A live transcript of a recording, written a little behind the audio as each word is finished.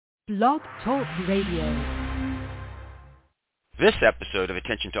Blog Talk Radio. This episode of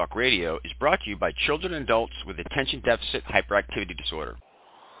Attention Talk Radio is brought to you by children and adults with attention deficit hyperactivity disorder.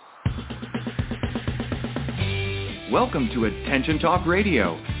 Welcome to Attention Talk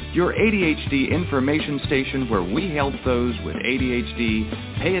Radio, your ADHD information station where we help those with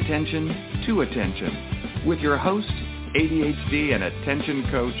ADHD pay attention to attention. With your host, ADHD and attention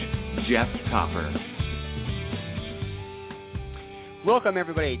coach, Jeff Copper. Welcome,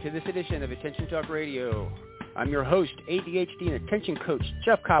 everybody, to this edition of Attention Talk Radio. I'm your host, ADHD and attention coach,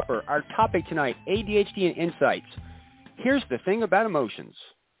 Jeff Copper. Our topic tonight, ADHD and insights. Here's the thing about emotions.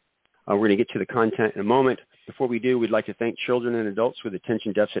 We're going to get to the content in a moment. Before we do, we'd like to thank children and adults with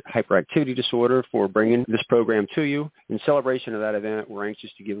attention deficit hyperactivity disorder for bringing this program to you. In celebration of that event, we're anxious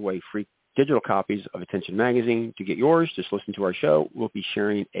to give away free digital copies of Attention Magazine. To get yours, just listen to our show. We'll be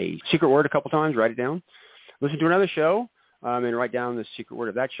sharing a secret word a couple times. Write it down. Listen to another show. And write down the secret word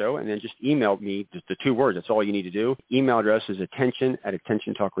of that show, and then just email me just the two words. That's all you need to do. Email address is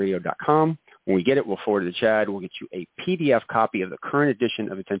attention@attentiontalkradio.com. When we get it, we'll forward it to Chad. We'll get you a PDF copy of the current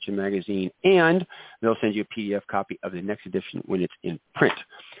edition of Attention Magazine, and they'll send you a PDF copy of the next edition when it's in print.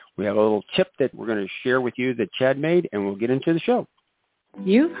 We have a little tip that we're going to share with you that Chad made, and we'll get into the show.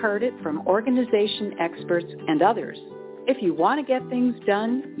 You've heard it from organization experts and others. If you want to get things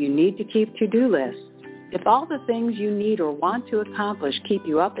done, you need to keep to-do lists. If all the things you need or want to accomplish keep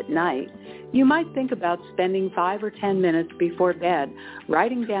you up at night, you might think about spending 5 or 10 minutes before bed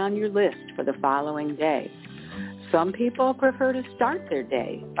writing down your list for the following day. Some people prefer to start their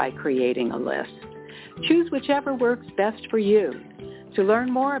day by creating a list. Choose whichever works best for you. To learn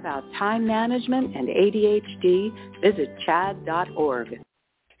more about time management and ADHD, visit chad.org.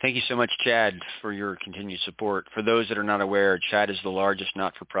 Thank you so much, Chad, for your continued support. For those that are not aware, Chad is the largest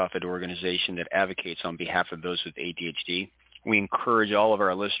not-for-profit organization that advocates on behalf of those with ADHD. We encourage all of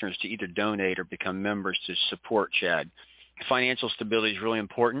our listeners to either donate or become members to support Chad. Financial stability is really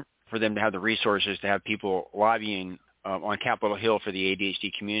important for them to have the resources to have people lobbying on Capitol Hill for the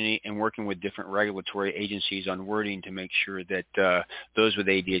ADHD community and working with different regulatory agencies on wording to make sure that those with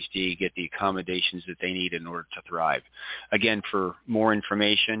ADHD get the accommodations that they need in order to thrive. Again, for more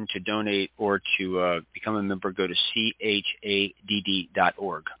information, to donate or to become a member, go to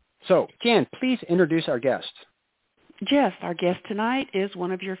chadd.org. So, Jan, please introduce our guest. Jeff, our guest tonight is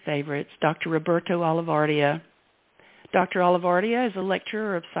one of your favorites, Dr. Roberto Olivardia. Dr. Olivardia is a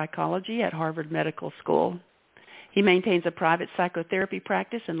lecturer of psychology at Harvard Medical School. He maintains a private psychotherapy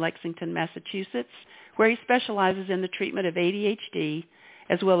practice in Lexington, Massachusetts, where he specializes in the treatment of ADHD,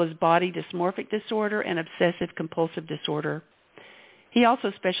 as well as body dysmorphic disorder and obsessive-compulsive disorder. He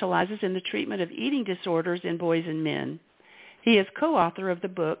also specializes in the treatment of eating disorders in boys and men. He is co-author of the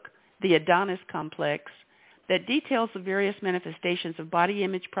book, The Adonis Complex, that details the various manifestations of body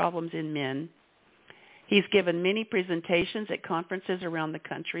image problems in men. He's given many presentations at conferences around the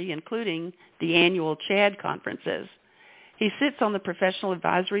country, including the annual CHAD conferences. He sits on the professional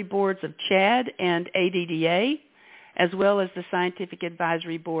advisory boards of CHAD and ADDA, as well as the scientific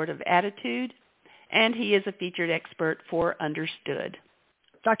advisory board of Attitude, and he is a featured expert for Understood.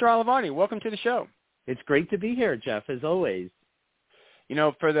 Dr. Olivardi, welcome to the show. It's great to be here, Jeff, as always. You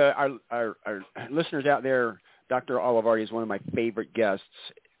know, for our listeners out there, Dr. Olivardi is one of my favorite guests.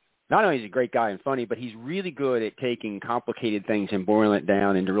 Not only is he a great guy and funny, but he's really good at taking complicated things and boiling it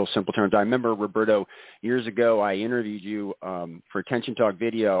down into real simple terms. I remember, Roberto, years ago, I interviewed you for Attention Talk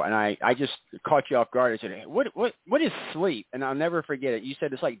Video, and I just caught you off guard. I said, hey, what is sleep? And I'll never forget it. You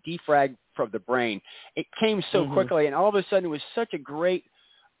said it's like defrag from the brain. It came so quickly, and all of a sudden it was such a great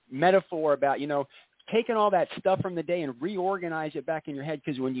metaphor about, taking all that stuff from the day and reorganize it back in your head,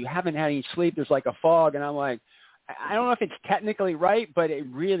 because when you haven't had any sleep, there's like a fog, and I'm like, I don't know if it's technically right, but it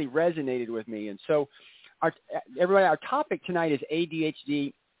really resonated with me. And so our topic tonight is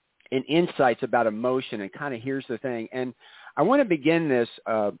ADHD and insights about emotion, and kind of here's the thing. And I want to begin this.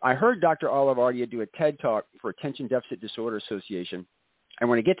 I heard Dr. Olivardia do a TED Talk for Attention Deficit Disorder Association. I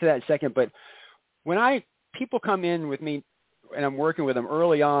want to get to that in a second, but when people come in with me and I'm working with them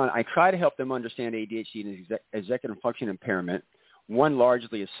early on, I try to help them understand ADHD and executive function impairment. One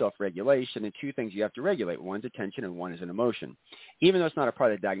largely is self-regulation, and two things you have to regulate. One's attention and one is an emotion. Even though it's not a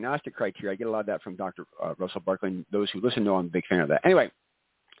part of the diagnostic criteria, I get a lot of that from Dr. Russell Barkley, and those who listen know I'm a big fan of that. Anyway,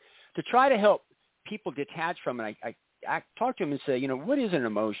 to try to help people detach from it, I talk to them and say, what is an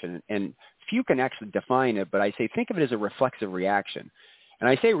emotion? And few can actually define it, but I say think of it as a reflexive reaction. And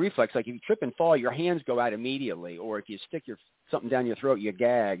I say reflex, like if you trip and fall, your hands go out immediately, or if you stick something down your throat, you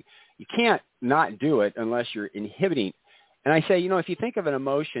gag. You can't not do it unless you're inhibiting. And I say, if you think of an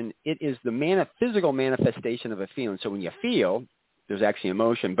emotion, it is the physical manifestation of a feeling. So when you feel, there's actually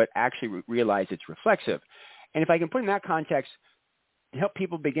emotion, but actually realize it's reflexive. And if I can put in that context, help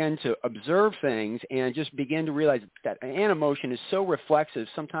people begin to observe things and just begin to realize that an emotion is so reflexive,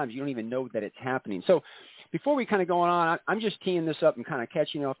 sometimes you don't even know that it's happening. So before we kind of go on, I'm just teeing this up and kind of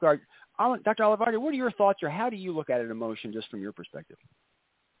catching you off guard. Dr. Olivardi, what are your thoughts, or how do you look at an emotion just from your perspective?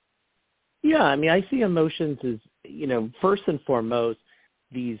 Yeah, I mean, I see emotions as, first and foremost,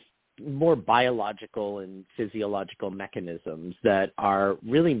 these more biological and physiological mechanisms that are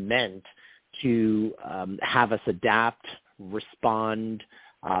really meant to have us adapt, respond,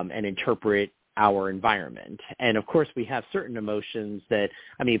 and interpret our environment. And of course, we have certain emotions that,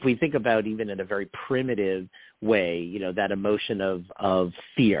 if we think about even in a very primitive way, that emotion of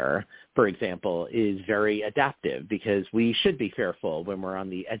fear, for example, is very adaptive, because we should be fearful when we're on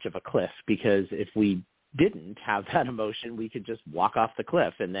the edge of a cliff, because if we didn't have that emotion, we could just walk off the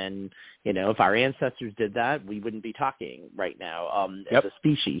cliff. And then, if our ancestors did that, we wouldn't be talking right now as a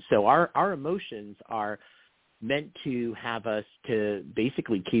species. So our emotions are meant to have us, to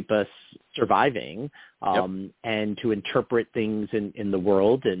basically keep us surviving, and to interpret things in the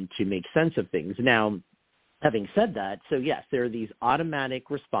world and to make sense of things. Now, having said that, so yes, there are these automatic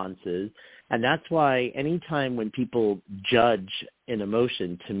responses, and that's why anytime when people judge an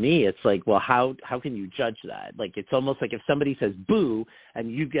emotion, to me, it's like, well, how can you judge that? Like, it's almost like if somebody says boo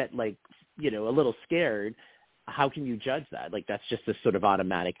and you get like, a little scared, how can you judge that? Like, that's just a sort of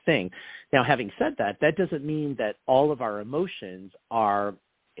automatic thing. Now, having said that, that doesn't mean that all of our emotions are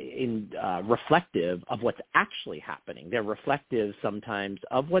reflective of what's actually happening. They're reflective sometimes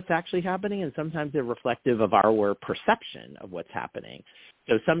of what's actually happening, and sometimes they're reflective of our perception of what's happening.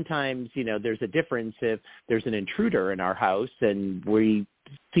 So sometimes, there's a difference if there's an intruder in our house and we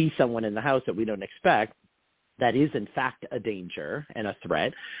see someone in the house that we don't expect, that is in fact a danger and a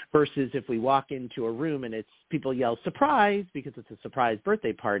threat, versus if we walk into a room and people yell surprise because it's a surprise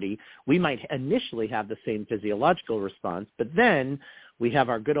birthday party, we might initially have the same physiological response, but then we have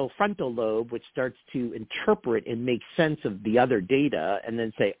our good old frontal lobe, which starts to interpret and make sense of the other data and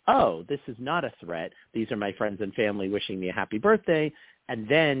then say, oh, this is not a threat. These are my friends and family wishing me a happy birthday. And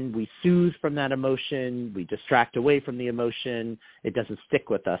then we soothe from that emotion. We distract away from the emotion. It doesn't stick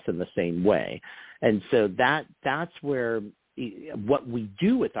with us in the same way. And so that's where what we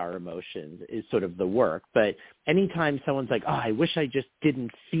do with our emotions is sort of the work. But anytime someone's like, oh, I wish I just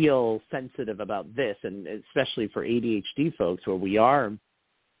didn't feel sensitive about this, and especially for ADHD folks where we are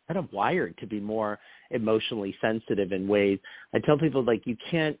kind of wired to be more emotionally sensitive in ways, I tell people, like, you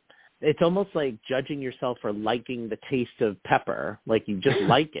can't, it's almost like judging yourself for liking the taste of pepper, like you just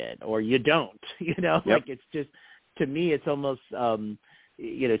like it or you don't, like it's just, to me, it's almost,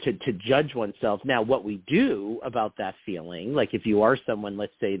 to judge oneself. Now, what we do about that feeling, like if you are someone,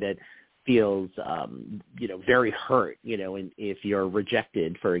 let's say, that feels, very hurt, and if you're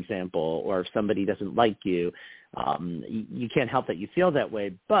rejected, for example, or if somebody doesn't like you, you can't help that you feel that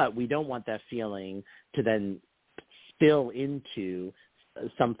way, but we don't want that feeling to then spill into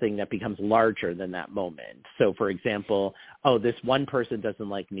something that becomes larger than that moment. So, for example, oh, this one person doesn't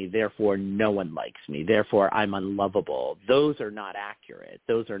like me, therefore no one likes me, therefore I'm unlovable. Those are not accurate.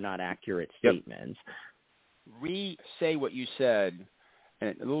 Those are not accurate statements. Re-say what you said in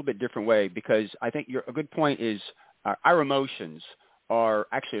a little bit different way, because I think a good point is our emotions are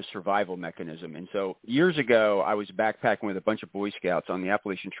actually a survival mechanism. And so years ago, I was backpacking with a bunch of Boy Scouts on the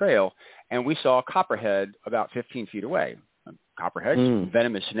Appalachian Trail, and we saw a copperhead about 15 feet away. Copperhead,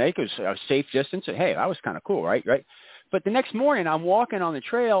 venomous snake, it was a safe distance. And, hey, that was kind of cool, right? But the next morning, I'm walking on the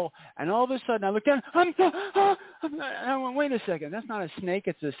trail, and all of a sudden, I look down. I went, wait a second, that's not a snake.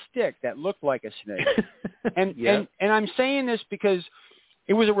 It's a stick that looked like a snake. And I'm saying this because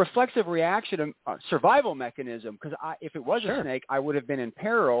it was a reflexive reaction, a survival mechanism. Because if it was a snake, I would have been in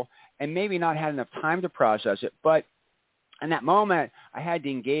peril and maybe not had enough time to process it. But in that moment, I had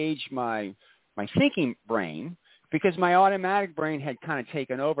to engage my thinking brain, because my automatic brain had kind of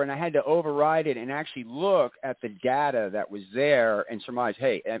taken over, and I had to override it and actually look at the data that was there and surmise,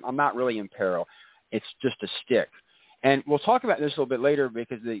 hey, I'm not really in peril. It's just a stick. And we'll talk about this a little bit later,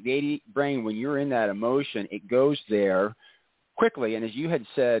 because the AD brain, when you're in that emotion, it goes there quickly. And as you had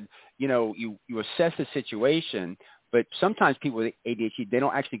said, you assess the situation, but sometimes people with ADHD, they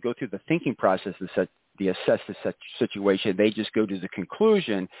don't actually go through the thinking process to assess the situation. They just go to the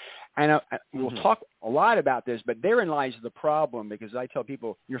conclusion. And we'll talk a lot about this, but therein lies the problem, because I tell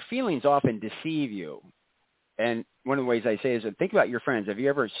people your feelings often deceive you. And one of the ways I say is, think about your friends. Have you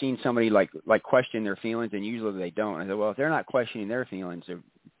ever seen somebody like question their feelings? And usually they don't. I say, well, if they're not questioning their feelings,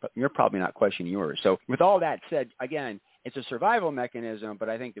 you're probably not questioning yours. So with all that said, again, it's a survival mechanism, but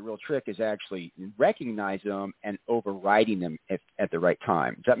I think the real trick is actually recognizing them and overriding them at the right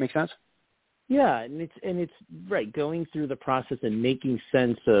time. Does that make sense? Yeah, and it's right, going through the process and making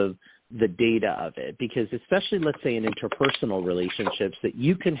sense of the data of it, because especially, let's say, in interpersonal relationships, that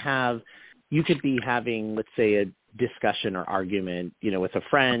you could be having, let's say, a discussion or argument, with a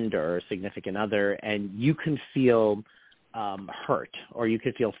friend or a significant other, and you can feel hurt or you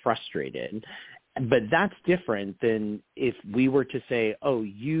could feel frustrated. But that's different than if we were to say, oh,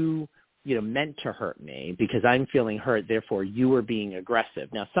 you meant to hurt me because I'm feeling hurt, therefore you were being aggressive.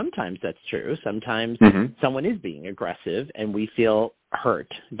 Now, sometimes that's true. Sometimes someone is being aggressive and we feel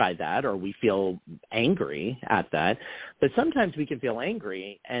hurt by that, or we feel angry at that. But sometimes we can feel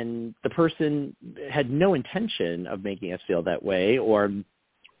angry and the person had no intention of making us feel that way, or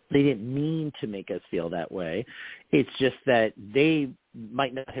they didn't mean to make us feel that way. It's just that they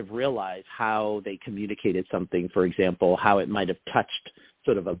might not have realized how they communicated something, for example, how it might have touched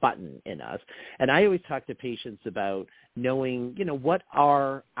sort of a button in us. And I always talk to patients about knowing, what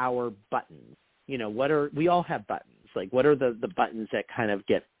are our buttons? We all have buttons. Like, what are the buttons that kind of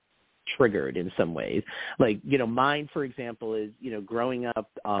get triggered in some ways? Like, mine, for example, is, growing up,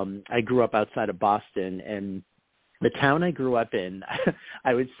 I grew up outside of Boston, and the town I grew up in,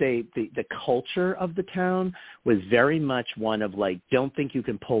 I would say the culture of the town was very much one of like, don't think you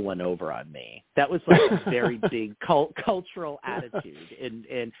can pull one over on me. That was like a very big cultural attitude.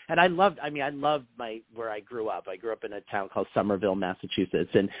 And I loved where I grew up. I grew up in a town called Somerville, Massachusetts.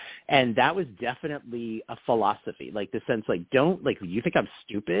 And that was definitely a philosophy, like the sense, like, don't, like, you think I'm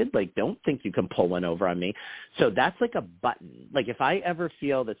stupid? Like, don't think you can pull one over on me. So that's like a button. Like, if I ever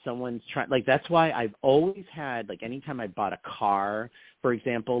feel that someone's trying, like, that's why I've always had, like, anytime I bought a car, for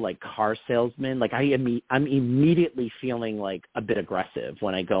example, like car salesmen, like I'm immediately feeling like a bit aggressive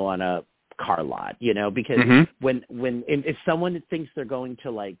when I go on a car lot, because when if someone thinks they're going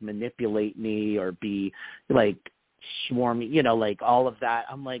to like manipulate me or be like swarmy, like all of that,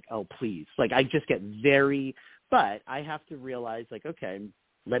 I'm like, oh, please. Like, I just get but I have to realize, like, okay,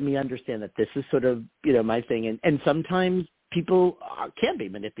 let me understand that this is sort of, my thing. And sometimes people can be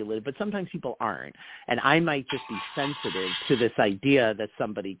manipulated, but sometimes people aren't. And I might just be sensitive to this idea that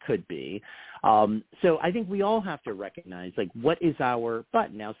somebody could be. So I think we all have to recognize, like, what is our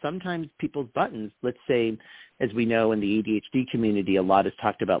button? Now, sometimes people's buttons, let's say, as we know in the ADHD community, a lot is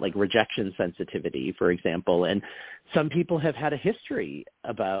talked about, like, rejection sensitivity, for example. And some people have had a history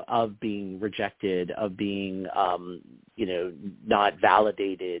of being rejected, of being, not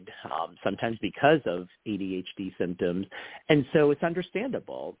validated, sometimes because of ADHD symptoms. And so it's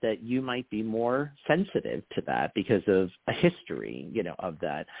understandable that you might be more sensitive to that because of a history, of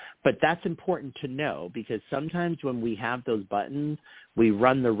that. But that's important to know, because sometimes when we have those buttons, we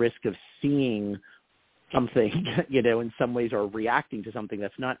run the risk of seeing something, in some ways, or reacting to something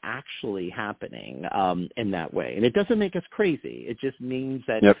that's not actually happening in that way. And it doesn't make us crazy. It just means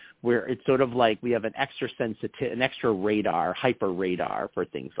that it's sort of like we have an extra radar, hyper radar for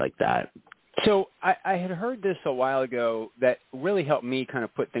things like that. So I had heard this a while ago that really helped me kind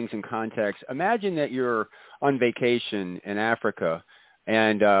of put things in context. Imagine that you're on vacation in Africa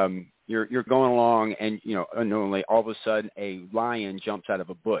and you're going along and, unknowingly, all of a sudden a lion jumps out of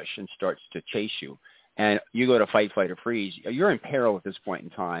a bush and starts to chase you. And you go to fight, flight, or freeze. You're in peril at this point in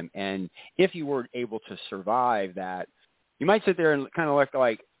time. And if you were able to survive that, you might sit there and kind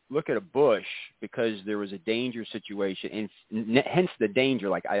of look at a bush because there was a danger situation, and hence the danger.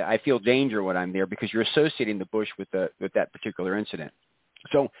 Like, I feel danger when I'm there because you're associating the bush with that particular incident.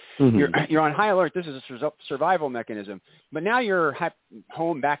 So you're on high alert. This is a survival mechanism. But now you're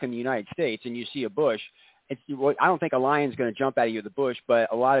home back in the United States and you see a bush. I don't think a lion's going to jump out of you of the bush, but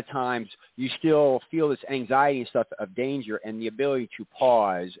a lot of times you still feel this anxiety and stuff of danger, and the ability to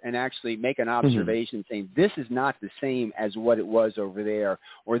pause and actually make an observation saying, this is not the same as what it was over there,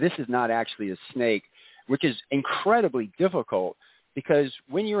 or this is not actually a snake, which is incredibly difficult because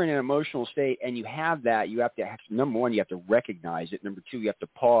when you're in an emotional state and you have that, you have to, number one, you have to recognize it. Number two, you have to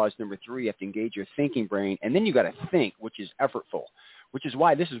pause. Number three, you have to engage your thinking brain. And then you got to think, which is effortful, which is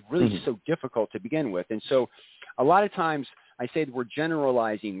why this is really so difficult to begin with. And so a lot of times I say that we're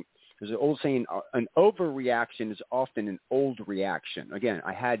generalizing. There's an old saying, an overreaction is often an old reaction. Again,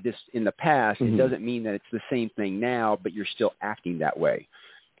 I had this in the past. It doesn't mean that it's the same thing now, but you're still acting that way.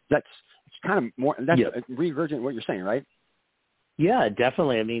 It's kind of more, that's regurgitate what you're saying, right? Yeah,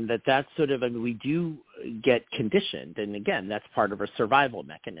 definitely. I mean, that's sort of, we do get conditioned. And again, that's part of a survival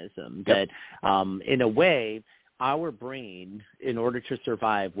mechanism that in a way, our brain, in order to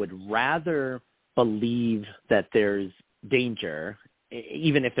survive, would rather believe that there's danger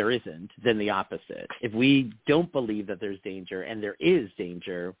even if there isn't, then the opposite. If we don't believe that there's danger and there is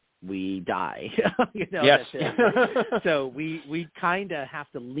danger, we die. Yes. So we kind of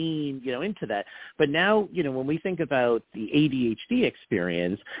have to lean, into that. But now, when we think about the ADHD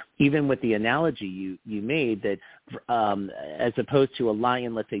experience, even with the analogy you made that as opposed to a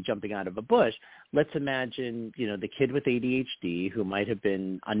lion, let's say, jumping out of a bush, let's imagine, the kid with ADHD who might have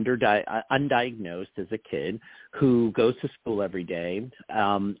been undiagnosed as a kid, who goes to school every day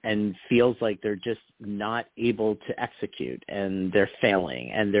and feels like they're just not able to execute and they're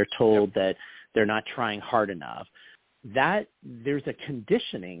failing and they're told that they're not trying hard enough. That there's a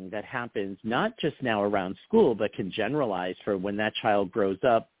conditioning that happens not just now around school, but can generalize for when that child grows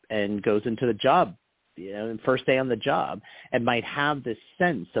up and goes into the job, first day on the job, and might have this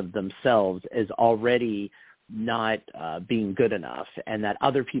sense of themselves as already not being good enough, and that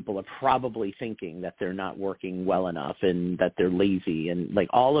other people are probably thinking that they're not working well enough and that they're lazy, and like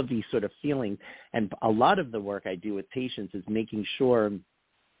all of these sort of feelings. And a lot of the work I do with patients is making sure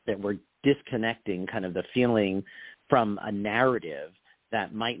that we're disconnecting kind of the feeling from a narrative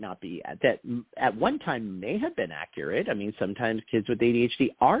that might not be, that at one time may have been accurate. I mean, sometimes kids with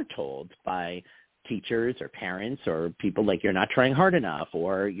ADHD are told by teachers or parents or people like, you're not trying hard enough,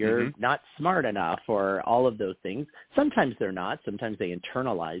 or you're not smart enough, or all of those things. Sometimes they're not. Sometimes they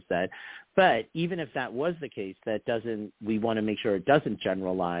internalize that. But even if that was the case, we want to make sure it doesn't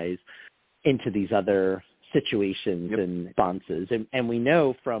generalize into these other situations and responses. And we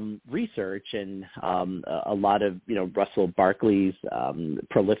know from research and a lot of, Russell Barkley's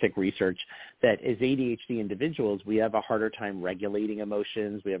prolific research that as ADHD individuals, we have a harder time regulating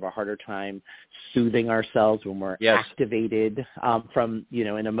emotions. We have a harder time soothing ourselves when we're activated from,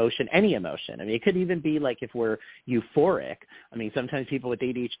 an emotion, any emotion. I mean, it could even be like if we're euphoric. I mean, sometimes people with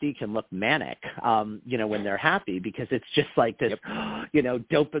ADHD can look manic, when they're happy, because it's just like this,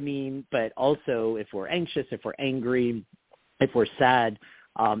 dopamine. But also if we're anxious, if we're angry, if we're sad,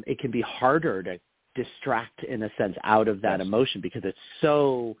 it can be harder to distract, in a sense, out of that emotion because it's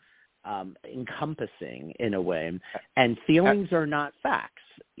so encompassing in a way. And feelings are not facts,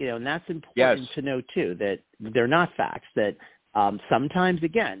 and that's important to know too, that they're not facts, that sometimes,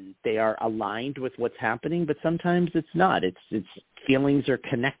 again, they are aligned with what's happening, but sometimes it's not. It's feelings are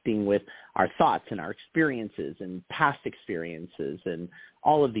connecting with our thoughts and our experiences and past experiences and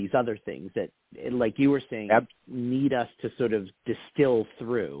all of these other things that, like you were saying, need us to sort of distill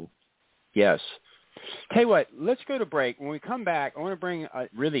through. Yes. Tell you what, let's go to break. When we come back, I want to bring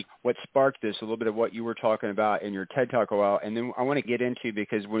really what sparked this, a little bit of what you were talking about in your TED Talk a while, and then I want to get into,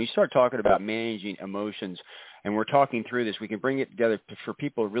 because when you start talking about managing emotions, and we're talking through this, we can bring it together for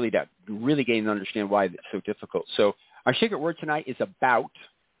people really gain to understand why it's so difficult. So our secret word tonight is about.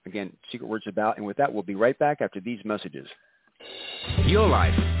 Again, secret word's about, and with that, we'll be right back after these messages. Your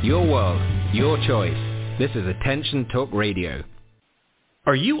life, your world, your choice. This is Attention Talk Radio.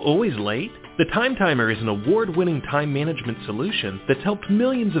 Are you always late? The Time Timer is an award-winning time management solution that's helped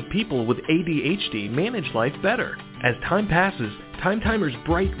millions of people with ADHD manage life better. As time passes, Time Timer's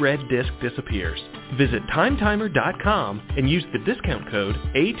bright red disc disappears. Visit timetimer.com and use the discount code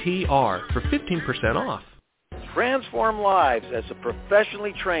ATR for 15% off. Transform lives as a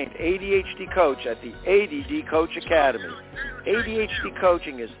professionally trained ADHD coach at the ADD Coach Academy. ADHD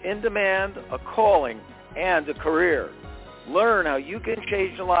coaching is in demand, a calling, and a career. Learn how you can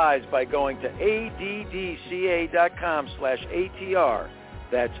change lives by going to addca.com/ATR.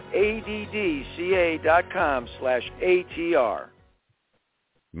 That's addca.com/ATR.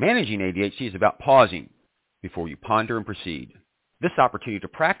 Managing ADHD is about pausing before you ponder and proceed. This opportunity to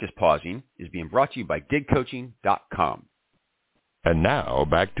practice pausing is being brought to you by digcoaching.com. And now,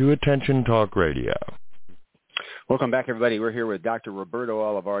 back to Attention Talk Radio. Welcome back, everybody. We're here with Dr. Roberto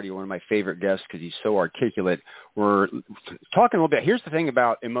Olivardi, one of my favorite guests because he's so articulate. We're talking a little bit. Here's the thing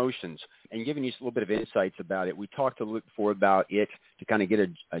about emotions and giving you a little bit of insights about it. We talked a little before about it to kind of get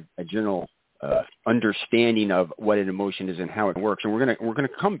a general understanding of what an emotion is and how it works. And we're gonna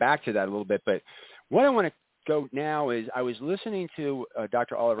come back to that a little bit. But what I want to go now is I was listening to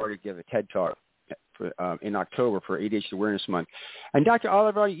Dr. Olivardi give a TED Talk in October for ADHD Awareness Month. And Dr.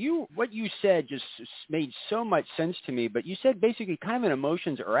 Olivardi, what you said just made so much sense to me, but you said basically kind of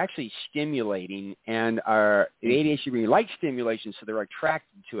emotions are actually stimulating, and the ADHD really like stimulation, so they're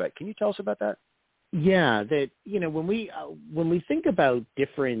attracted to it. Can you tell us about that? Yeah, that when we think about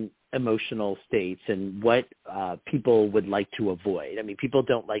different emotional states and what people would like to avoid. I mean, people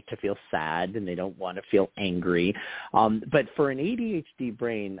don't like to feel sad and they don't want to feel angry. But for an ADHD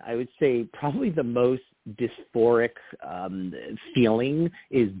brain, I would say probably the most dysphoric feeling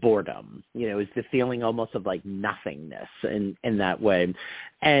is boredom, is the feeling almost of like nothingness in that way.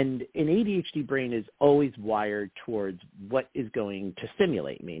 And an ADHD brain is always wired towards what is going to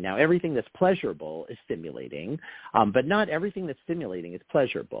stimulate me. Now, everything that's pleasurable is stimulating, but not everything that's stimulating is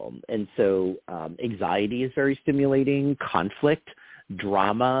pleasurable. And so anxiety is very stimulating, conflict,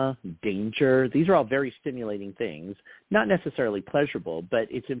 drama, danger, these are all very stimulating things, not necessarily pleasurable, but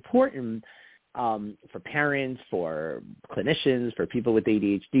it's important for parents, for clinicians, for people with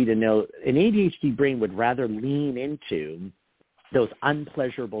ADHD to know an ADHD brain would rather lean into those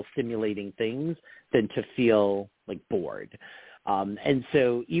unpleasurable stimulating things than to feel like bored. And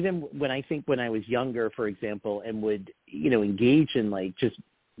so even when I was younger, for example, and would, engage in like just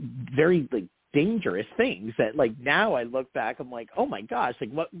very like dangerous things that like now I look back, I'm like, oh my gosh,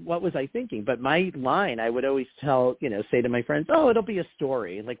 like what was I thinking? But my line I would always say to my friends, oh, it'll be a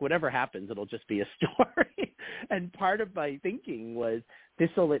story. Like whatever happens, it'll just be a story. And part of my thinking was this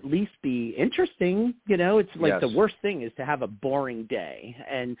will at least be interesting. It's like the worst thing is to have a boring day.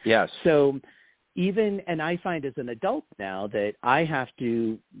 And so and I find as an adult now that I have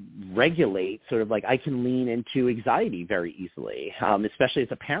to regulate sort of like I can lean into anxiety very easily, especially as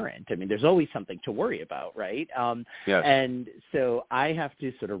a parent. I mean, there's always something to worry about, right? And so I have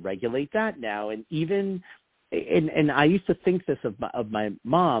to sort of regulate that now. And even, and I used to think this of my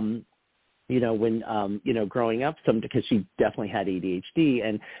mom, when, growing up, because she definitely had ADHD.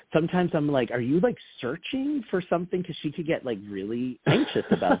 And sometimes I'm like, are you like searching for something? Because she could get like really anxious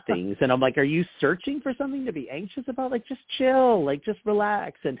about things. And I'm like, are you searching for something to be anxious about? Like, just chill, like just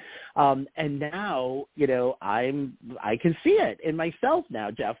relax. And now, I can see it in myself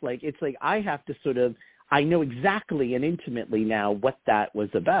now, Jeff. Like, it's like, I have to I know exactly and intimately now what that was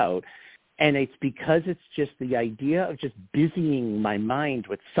about. And it's because it's just the idea of just busying my mind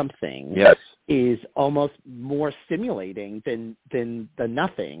with something is almost more stimulating than the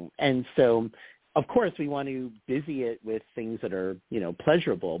nothing. And so, of course, we want to busy it with things that are,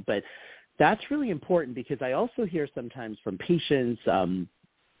 pleasurable. But that's really important because I also hear sometimes from patients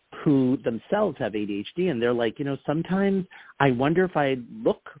who themselves have ADHD, and they're like, sometimes I wonder if I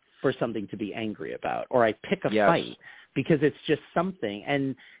look for something to be angry about or I pick a fight. Because it's just something.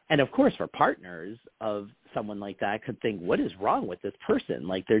 And of course, for partners of someone like that could think, what is wrong with this person?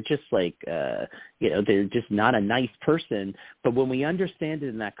 Like, they're just like, they're just not a nice person. But when we understand it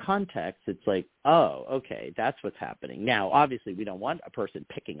in that context, it's like, oh, okay, that's what's happening. Now, obviously, we don't want a person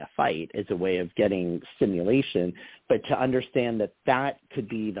picking a fight as a way of getting stimulation, but to understand that could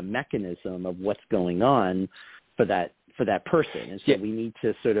be the mechanism of what's going on for that person. And so we need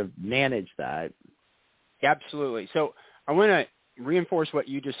to sort of manage that. Absolutely. So I want to reinforce what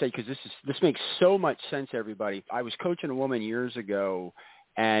you just said because this makes so much sense, everybody. I was coaching a woman years ago,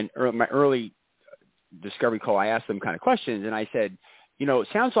 and my early discovery call, I asked them kind of questions, and I said, it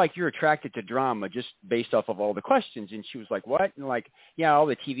sounds like you're attracted to drama just based off of all the questions. And she was like, what? And like, yeah, all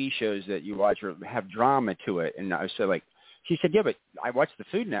the TV shows that you watch have drama to it. And I said, like, she said, yeah, but I watch the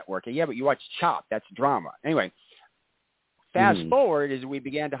Food Network. And, yeah, but you watch Chopped. That's drama. Anyway. Fast forward as we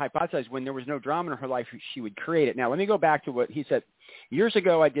began to hypothesize when there was no drama in her life, she would create it. Now, let me go back to what he said. Years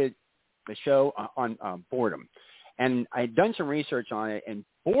ago, I did a show on boredom, and I had done some research on it, and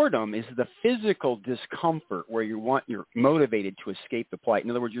boredom is the physical discomfort where you're motivated to escape the plight. In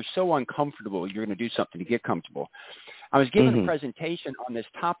other words, you're so uncomfortable, you're going to do something to get comfortable. I was given a presentation on this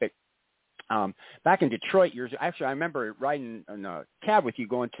topic back in Detroit years. Actually, I remember riding in a cab with you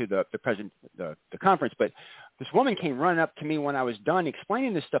going to the conference, but this woman came running up to me when I was done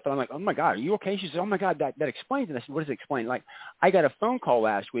explaining this stuff, and I'm like, oh, my God, are you okay? She said, oh, my God, that explains it. And I said, what does it explain? Like, I got a phone call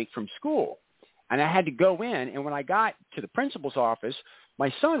last week from school, and I had to go in, and when I got to the principal's office,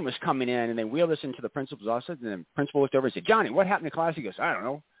 my son was coming in, and they wheeled us into the principal's office, and the principal looked over and said, Johnny, what happened to class? He goes, I don't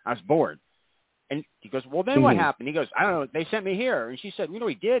know. I was bored. And he goes, well, then what happened? He goes, I don't know. They sent me here. And she said, what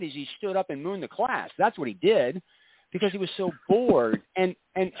he did is he stood up and mooned the class. That's what he did because he was so bored. And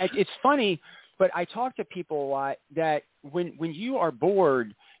it's funny, but I talk to people a lot that when you are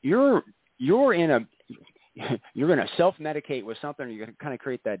bored, you're going to self-medicate with something, or you're going to kind of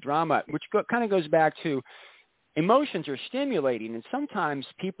create that drama, which kind of goes back to emotions are stimulating, and sometimes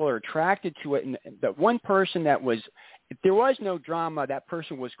people are attracted to it. And that one person if there was no drama, that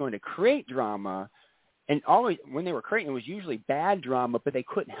person was going to create drama. And always, when they were creating, it was usually bad drama, but they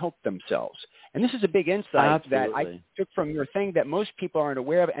couldn't help themselves. And this is a big insight that I took from your thing that most people aren't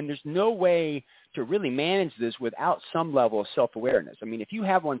aware of. And there's no way to really manage this without some level of self-awareness? I mean, if you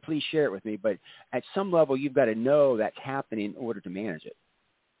have one, please share it with me. But at some level, you've got to know that's happening in order to manage it.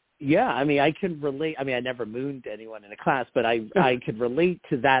 Yeah, I mean, I can relate. I mean, I never mooned anyone in a class, but I could relate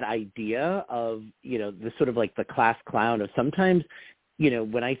to that idea of, the sort of like the class clown of sometimes,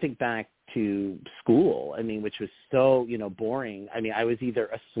 when I think back to school, I mean, which was so, boring. I mean, I was either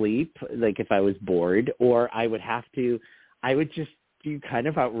asleep, like if I was bored, or I would just do kind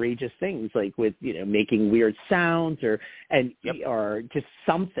of outrageous things like with, making weird sounds or just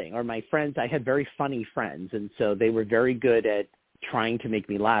something. Or my friends, I had very funny friends, and so they were very good at trying to make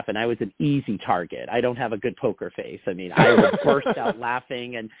me laugh, and I was an easy target. I don't have a good poker face. I mean, I would burst out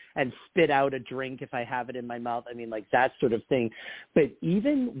laughing and spit out a drink if I have it in my mouth. I mean, like that sort of thing. But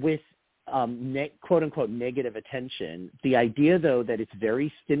even with quote unquote negative attention, the idea though that it's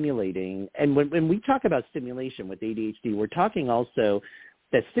very stimulating, and when we talk about stimulation with ADHD, we're talking also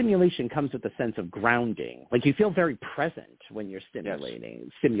that stimulation comes with a sense of grounding. Like you feel very present when you're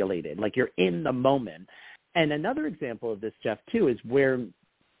stimulated, like you're in the moment. And another example of this, Jeff, too, is where,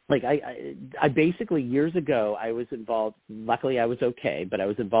 like, I basically years ago, I was involved, luckily I was okay, but I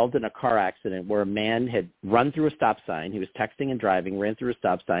was involved in a car accident where a man had run through a stop sign. He was texting and driving, ran through a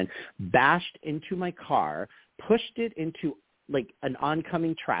stop sign, bashed into my car, pushed it into, like, an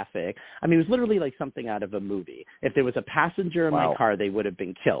oncoming traffic. I mean, it was literally like something out of a movie. If there was a passenger in my car, they would have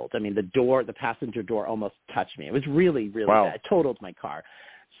been killed. I mean, the passenger door almost touched me. It was really, really bad. It totaled my car.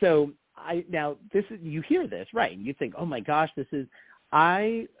 So you hear this, right? You think, oh my gosh,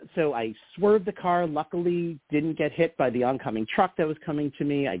 I swerved the car, luckily didn't get hit by the oncoming truck that was coming to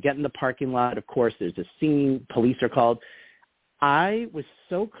me. I get in the parking lot. Of course, there's a scene. Police are called. I was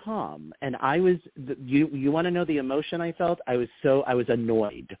so calm, and you want to know the emotion I felt? I was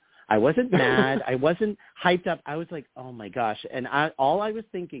annoyed. I wasn't mad. I wasn't hyped up. I was like, oh my gosh. And all I was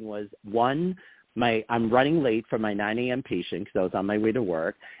thinking was, one, I'm running late for my 9 a.m. patient because I was on my way to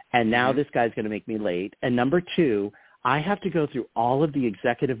work, and now this guy's going to make me late. And number two, I have to go through all of the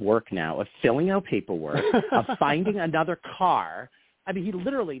executive work now of filling out paperwork, of finding another car. I mean,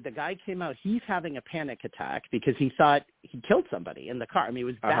 the guy came out, he's having a panic attack because he thought he killed somebody in the car. I mean, it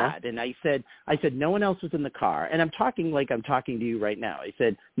was bad. And I said, no one else was in the car. And I'm talking like I'm talking to you right now. I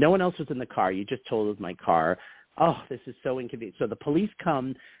said, no one else was in the car. You just totaled my car. Oh, this is so inconvenient. So the police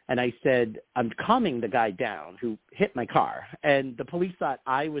come, and I said, I'm calming the guy down who hit my car. And the police thought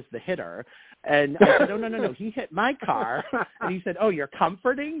I was the hitter. And I said, no, he hit my car. And he said, oh, you're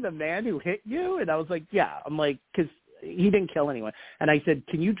comforting the man who hit you? And I was like, yeah. I'm like, because he didn't kill anyone. And I said,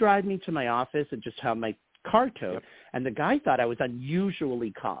 can you drive me to my office and just have my car towed? Yep. And the guy thought I was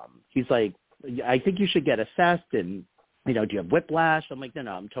unusually calm. He's like, I think you should get assessed, and do you have whiplash? I'm like,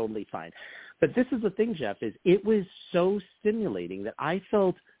 no, I'm totally fine. But this is the thing, Jeff, is it was so stimulating that I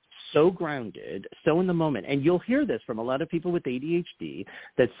felt so grounded, so in the moment. And you'll hear this from a lot of people with ADHD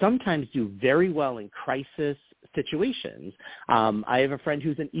that sometimes do very well in crisis situations. I have a friend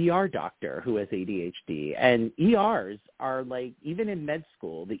who's an ER doctor who has ADHD, and ERs are like, even in med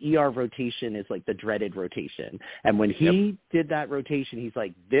school, the ER rotation is like the dreaded rotation. And when he did that rotation, he's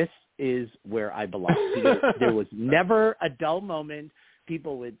like, this is where I belong. There was never a dull moment.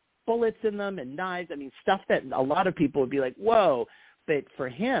 People with bullets in them and knives. I mean, stuff that a lot of people would be like, whoa. But for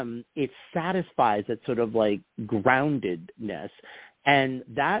him, it satisfies that sort of like groundedness. And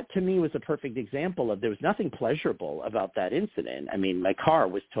that to me was a perfect example of there was nothing pleasurable about that incident. I mean, my car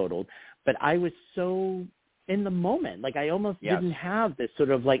was totaled, but I was so in the moment. Like I almost didn't have this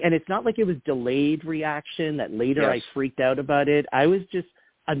sort of like, and it's not like it was delayed reaction that later I freaked out about it. I was just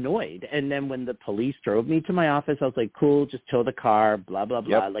annoyed. And then when the police drove me to my office, I was like, cool, just tow the car, blah, blah,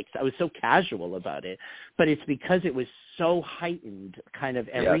 blah. Like I was so casual about it, but it's because it was so heightened kind of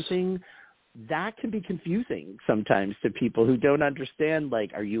everything. That can be confusing sometimes to people who don't understand,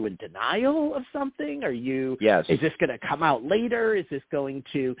 like, are you in denial of something? Are you, is this going to come out later? Is this going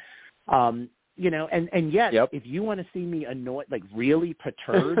to, and yet if you want to see me annoyed, like really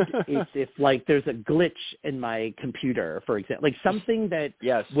perturbed, it's if like there's a glitch in my computer, for example, like something that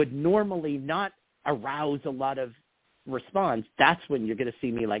would normally not arouse a lot of response, that's when you're going to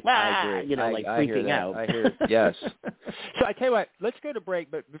see me like, freaking out. I hear yes. So I tell you what, let's go to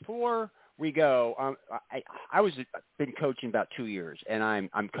break, but before we go, I was been coaching about 2 years, and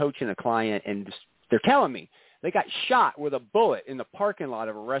I'm coaching a client, and they're telling me they got shot with a bullet in the parking lot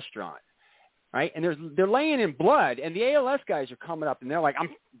of a restaurant. Right, and they're laying in blood, and the ALS guys are coming up, and they're like,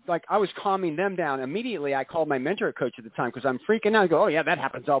 I was calming them down. Immediately, I called my mentor coach at the time because I'm freaking out. I go, oh yeah, that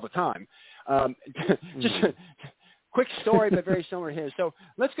happens all the time. Just a quick story, but very similar to his. So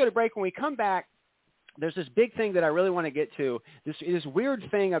let's go to break. When we come back, there's this big thing that I really want to get to, this weird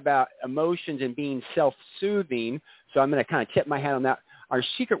thing about emotions and being self-soothing. So I'm going to kind of tip my hat on that. Our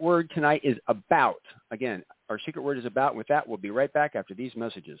secret word tonight is about. Again, our secret word is about. With that, we'll be right back after these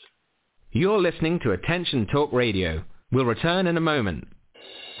messages. You're listening to Attention Talk Radio. We'll return in a moment.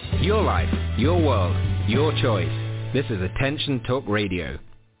 Your life, your world, your choice. This is Attention Talk Radio.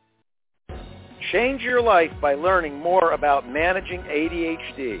 Change your life by learning more about managing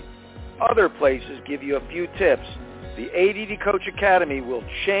ADHD. Other places give you a few tips. The ADD Coach Academy will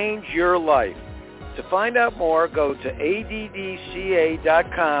change your life. To find out more, go to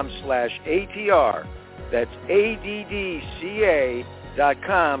addca.com/ATR. That's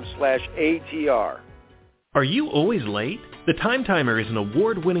addca.com/ATR. Are you always late? The Time Timer is an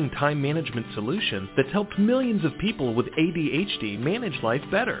award-winning time management solution that's helped millions of people with ADHD manage life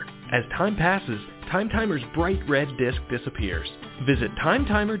better. As time passes, Time Timer's bright red disc disappears. Visit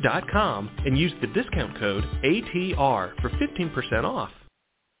timetimer.com and use the discount code ATR for 15% off.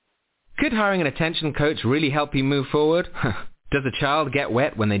 Could hiring an attention coach really help you move forward? Does a child get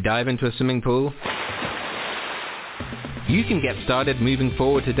wet when they dive into a swimming pool? You can get started moving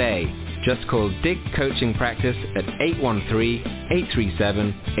forward today. Just call Dig Coaching Practice at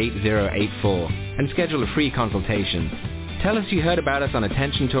 813-837-8084 and schedule a free consultation. Tell us you heard about us on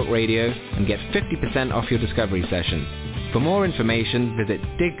Attention Talk Radio and get 50% off your discovery session. For more information, visit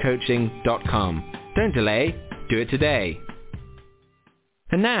digcoaching.com. Don't delay, do it today.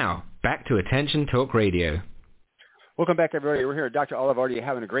 And now, back to Attention Talk Radio. Welcome back, everybody. We're here at Dr. Olivardi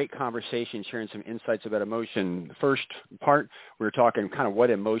having a great conversation, sharing some insights about emotion. The first part, we were talking kind of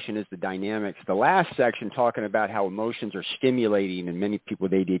what emotion is, the dynamics. The last section, talking about how emotions are stimulating, and many people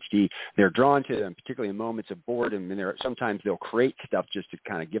with ADHD, they're drawn to them, particularly in moments of boredom, and sometimes they'll create stuff just to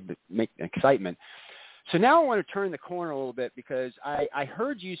kind of make excitement. So now I want to turn the corner a little bit, because I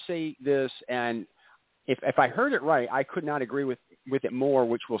heard you say this, and if I heard it right, I could not agree with it more,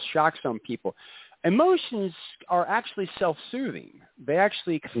 which will shock some people. Emotions are actually self-soothing. They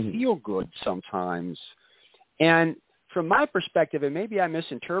actually feel good sometimes. And from my perspective, and maybe I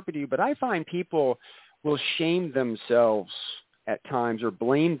misinterpret you, but I find people will shame themselves at times or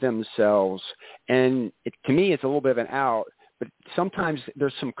blame themselves. And to me, it's a little bit of an out. But sometimes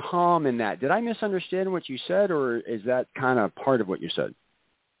there's some calm in that. Did I misunderstand what you said, or is that kind of part of what you said?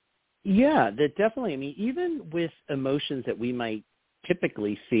 Yeah, that definitely. I mean, even with emotions that we might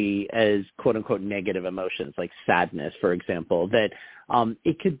typically see as quote-unquote negative emotions, like sadness, for example, that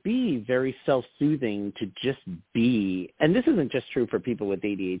it could be very self-soothing to just be, and this isn't just true for people with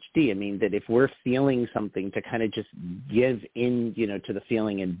ADHD. I mean, that if we're feeling something, to kind of just give in, to the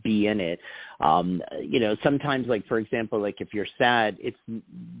feeling and be in it. Sometimes, like, for example, like if you're sad, it's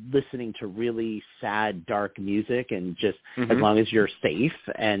listening to really sad, dark music, and just as long as you're safe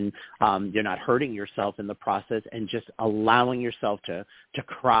and you're not hurting yourself in the process, and just allowing yourself to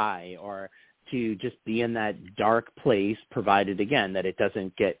cry or to just be in that dark place, provided, again, that it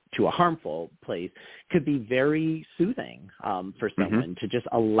doesn't get to a harmful place, could be very soothing for someone to just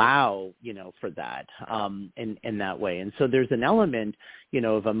allow, for that in that way. And so there's an element,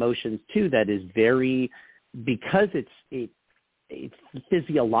 of emotions, too, that is very, because it's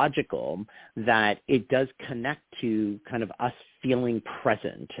physiological, that it does connect to kind of us feeling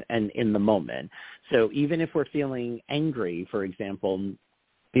present and in the moment. So even if we're feeling angry, for example,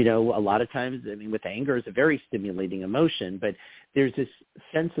 a lot of times, I mean, with anger, is a very stimulating emotion, but there's this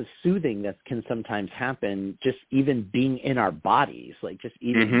sense of soothing that can sometimes happen just even being in our bodies, like just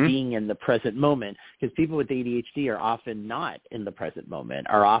even being in the present moment, because people with ADHD are often not in the present moment,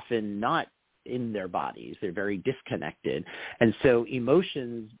 are often not in their bodies. They're very disconnected. And so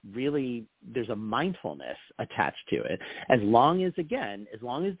emotions, really, there's a mindfulness attached to it. As long as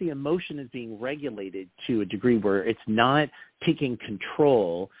the emotion is being regulated to a degree where it's not taking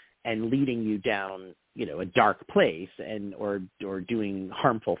control and leading you down, a dark place and or doing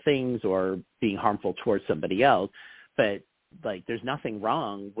harmful things or being harmful towards somebody else. But like, there's nothing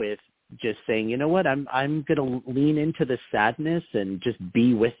wrong with just saying, you know what, I'm going to lean into the sadness and just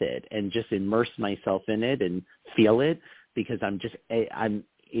be with it and just immerse myself in it and feel it, because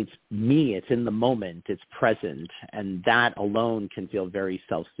it's me, it's in the moment, it's present, and that alone can feel very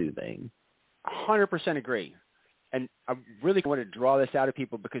self-soothing. 100% agree. And I really want to draw this out of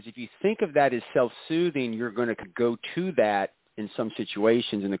people, because if you think of that as self-soothing, you're going to go to that in some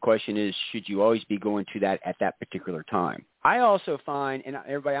situations, and the question is, should you always be going to that at that particular time? I also find, and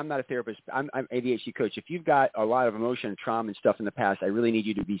everybody, I'm not a therapist, I'm ADHD coach. If you've got a lot of emotion and trauma and stuff in the past, I really need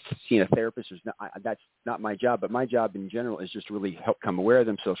you to be seeing a therapist. That's not my job, but my job in general is just to really help come aware of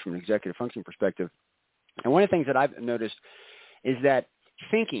themselves from an executive functioning perspective. And one of the things that I've noticed is that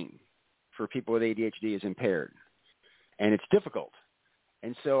thinking for people with ADHD is impaired, and it's difficult.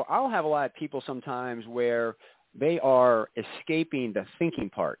 And so I'll have a lot of people sometimes where they are escaping the thinking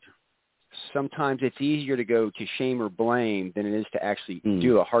part. Sometimes it's easier to go to shame or blame than it is to actually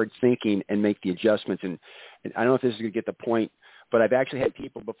do the hard thinking and make the adjustments. And I don't know if this is going to get the point, but I've actually had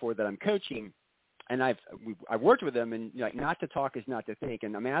people before that I'm coaching, and I've worked with them, and like, not to talk is not to think.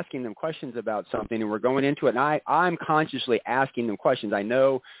 And I'm asking them questions about something, and we're going into it, and I'm consciously asking them questions. I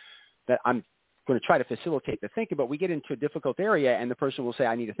know that I'm going to try to facilitate the thinking, but we get into a difficult area, and the person will say,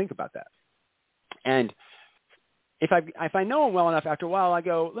 I need to think about that. And if I know them well enough, after a while, I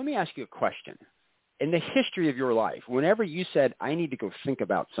go, let me ask you a question. In the history of your life, whenever you said, I need to go think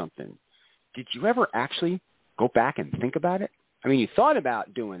about something, did you ever actually go back and think about it? I mean, you thought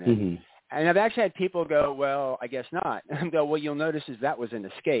about doing it. Mm-hmm. And I've actually had people go, well, I guess not. And go, well, you'll notice is that was an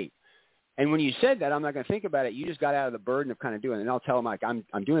escape. And when you said that, I'm not going to think about it. You just got out of the burden of kind of doing it. And I'll tell them, like, I'm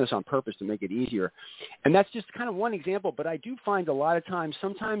doing this on purpose to make it easier. And that's just kind of one example. But I do find a lot of times,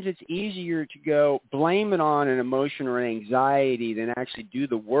 sometimes it's easier to go blame it on an emotion or an anxiety than actually do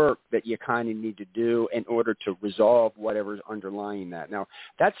the work that you kind of need to do in order to resolve whatever's underlying that. Now,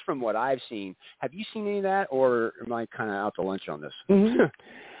 that's from what I've seen. Have you seen any of that, or am I kind of out to lunch on this? Mm-hmm.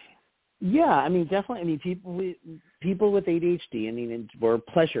 Yeah, I mean, definitely. I mean, people with ADHD, I mean, we're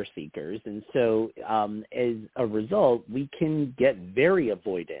pleasure seekers, and so as a result, we can get very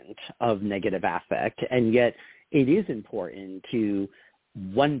avoidant of negative affect, and yet it is important to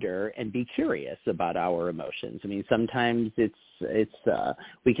wonder and be curious about our emotions. I mean, sometimes it's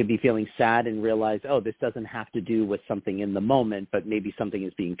we could be feeling sad and realize, oh, this doesn't have to do with something in the moment, but maybe something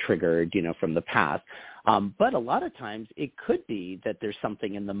is being triggered, from the past. But a lot of times it could be that there's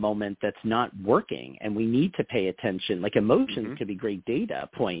something in the moment that's not working, and we need to pay attention. Like emotions could be great data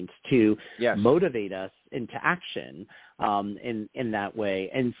points to motivate us into action in that way.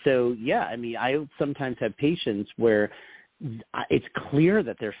 And so, yeah, I mean, I sometimes have patients where it's clear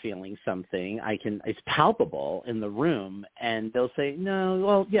that they're feeling something. It's palpable in the room, and they'll say, no,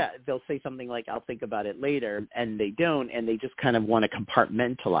 well, yeah, they'll say something like, I'll think about it later, and they don't, and they just kind of want to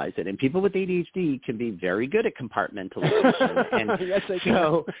compartmentalize it. And people with ADHD can be very good at compartmentalization. And yes, they can.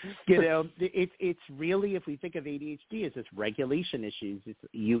 So, it's really, if we think of ADHD as this regulation issues,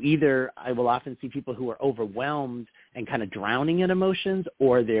 I will often see people who are overwhelmed and kind of drowning in emotions,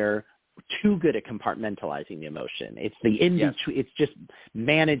 or they're too good at compartmentalizing the emotion. It's the in-between, it's just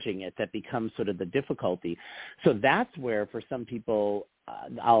managing it that becomes sort of the difficulty. So that's where, for some people,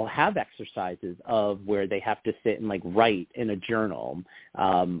 I'll have exercises of where they have to sit and like write in a journal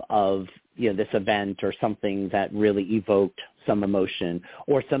of this event or something that really evoked some emotion.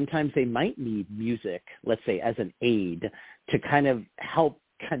 Or sometimes they might need music, let's say, as an aid to kind of help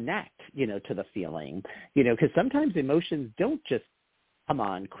connect, to the feeling, because sometimes emotions don't just come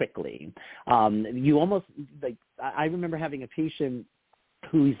on quickly. You almost like, I remember having a patient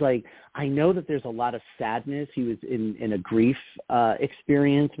who's like, I know that there's a lot of sadness. He was in a grief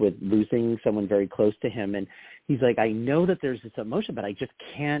experience with losing someone very close to him. And he's like, I know that there's this emotion, but I just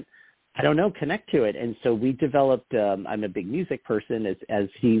can't, connect to it. And so we developed, I'm a big music person as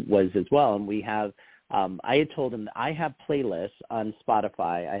he was as well. And we have, I had told him that I have playlists on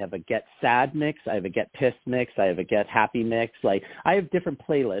Spotify. I have a Get Sad mix. I have a Get Pissed mix. I have a Get Happy mix. Like, I have different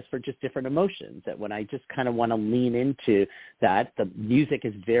playlists for just different emotions that when I just kind of want to lean into that, the music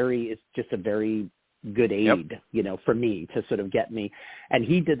is just a very good aid, for me to sort of get me. And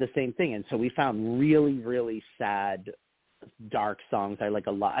he did the same thing. And so we found really, really sad, dark songs. I like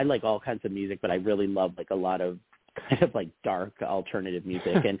a lot. I like all kinds of music, but I really love like a lot of kind of like dark alternative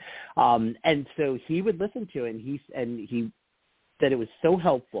music. And so he would listen to it, and he said it was so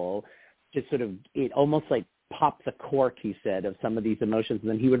helpful to sort of, it almost like popped the cork, he said, of some of these emotions,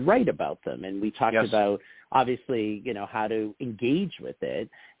 and then he would write about them. And we talked about, obviously, how to engage with it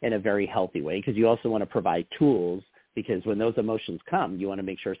in a very healthy way, because you also want to provide tools, because when those emotions come, you want to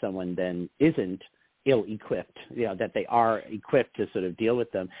make sure someone then isn't ill-equipped, that they are equipped to sort of deal with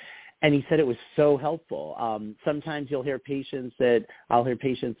them. And he said it was so helpful. Sometimes I'll hear patients that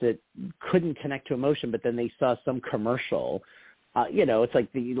couldn't connect to emotion, but then they saw some commercial. It's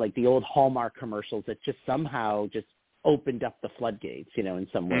like the old Hallmark commercials that just somehow just opened up the floodgates, in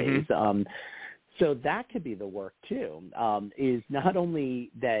some ways. So that could be the work too, is not only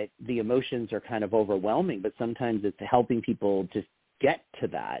that the emotions are kind of overwhelming, but sometimes it's helping people just get to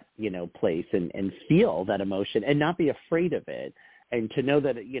that, place and feel that emotion and not be afraid of it. And to know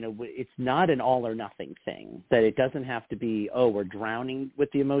that, it's not an all or nothing thing, that it doesn't have to be, oh, we're drowning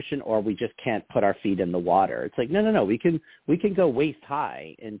with the emotion, or we just can't put our feet in the water. It's like, no, we can go waist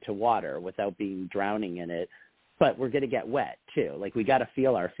high into water without being drowning in it. but we're going to get wet too. Like we got to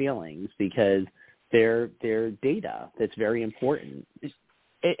feel our feelings because they're data that's very important.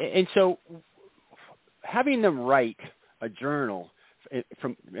 And so having them write a journal,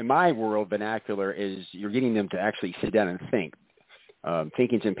 from in my world vernacular, is you're getting them to actually sit down and think.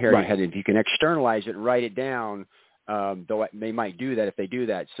 Thinking's imperative. Right. If you can externalize it and write it down, they might do that if they do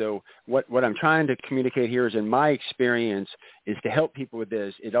that. So what I'm trying to communicate here is, in my experience, is to help people with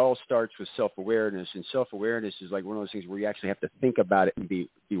this. It all starts with self-awareness, and self-awareness is like one of those things where you actually have to think about it and be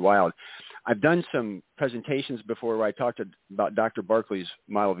wild. I've done some presentations before where I talked about Dr. Barkley's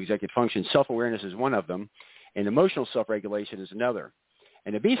model of executive function. Self-awareness is one of them, and emotional self-regulation is another.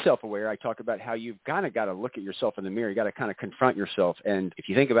 And to be self-aware, I talk about how you've kind of got to look at yourself in the mirror. You got to kind of confront yourself. And if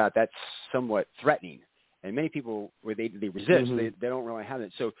you think about it, that's somewhat threatening. And many people, they resist. Mm-hmm. They don't really have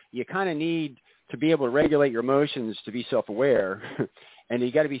it. So you kind of need to be able to regulate your emotions to be self-aware. And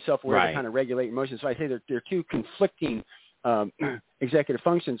you got to be self-aware to kind of regulate your emotions. So I say they're two conflicting executive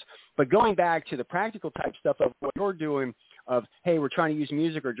functions. But going back to the practical type stuff of what you're doing, of, hey, we're trying to use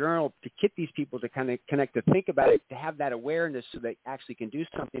music or journal to get these people to kind of connect, to think about it, to have that awareness so they actually can do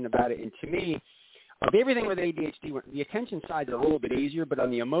something about it. And to me, of everything with ADHD, the attention side is a little bit easier, but on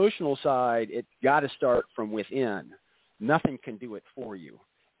the emotional side, it's got to start from within. Nothing can do it for you.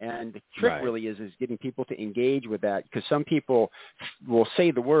 And the trick really is getting people to engage with that, because some people will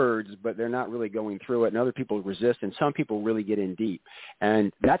say the words, but they're not really going through it, and other people resist, and some people really get in deep.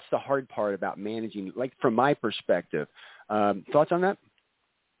 And that's the hard part about managing, like from my perspective. Thoughts on that?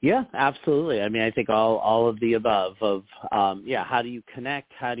 Yeah, absolutely. I mean, I think all of the above of, how do you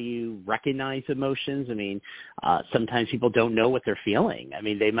connect? How do you recognize emotions? I mean, sometimes people don't know what they're feeling. I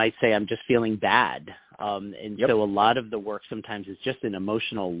mean, they might say, I'm just feeling bad. So a lot of the work sometimes is just an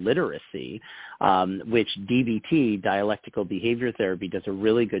emotional literacy, which DBT, dialectical behavior therapy, does a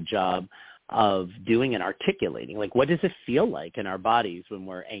really good job of doing and articulating. Like, what does it feel like in our bodies when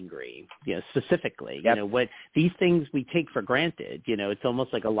we're angry, specifically? What these things we take for granted. It's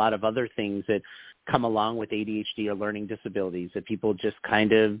almost like a lot of other things that come along with ADHD or learning disabilities, that people just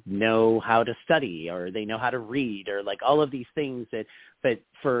kind of know how to study, or they know how to read, or like all of these things but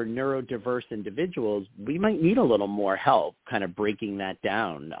for neurodiverse individuals, we might need a little more help kind of breaking that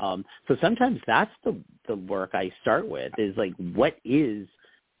down. So sometimes that's the work I start with, is like, what is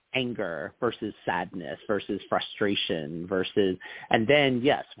anger versus sadness versus frustration versus, and then,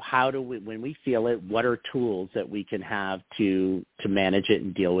 yes, how do we, when we feel it, what are tools that we can have to manage it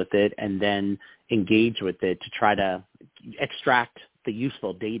and deal with it, and then engage with it to try to extract the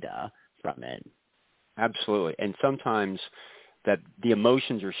useful data from it. Absolutely. And sometimes that the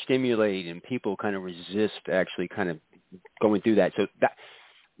emotions are stimulated and people kind of resist actually kind of going through that. So that,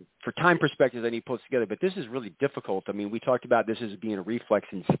 for time perspectives, I need to pull it together, but this is really difficult. I mean, we talked about this as being a reflex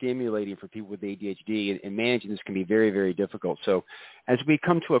and stimulating for people with ADHD, and managing this can be very, very difficult. So as we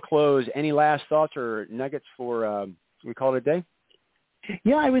come to a close, any last thoughts or nuggets for, we call it a day?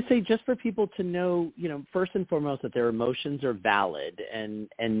 Yeah, I would say just for people to know, first and foremost, that their emotions are valid, and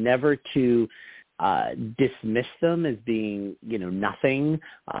never to dismiss them as being, nothing,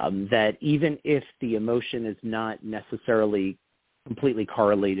 that even if the emotion is not necessarily completely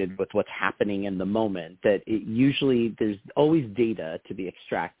correlated with what's happening in the moment, that it usually, there's always data to be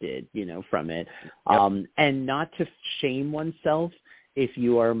extracted, from it, and not to shame oneself if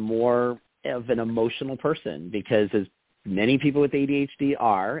you are more of an emotional person, because as many people with ADHD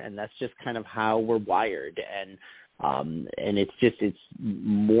are, and that's just kind of how we're wired, and it's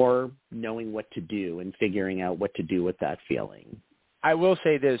more knowing what to do and figuring out what to do with that feeling. I will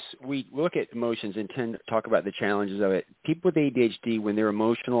say this, we look at emotions and tend to talk about the challenges of it. People with ADHD, when they're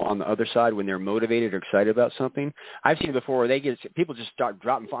emotional on the other side, when they're motivated or excited about something, I've seen it before where people just start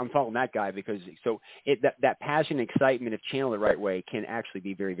dropping, I'm following that guy, because that passion and excitement, if channeled the right way, can actually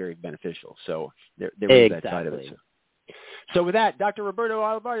be very, very beneficial. So there is that side of it. So with that, Dr. Roberto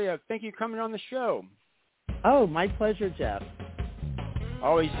Olivaria, thank you for coming on the show. Oh, my pleasure, Jeff.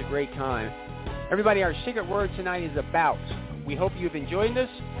 Always a great time. Everybody, our secret word tonight is about. We hope you've enjoyed this.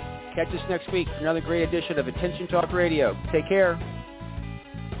 Catch us next week for another great edition of Attention Talk Radio. Take care.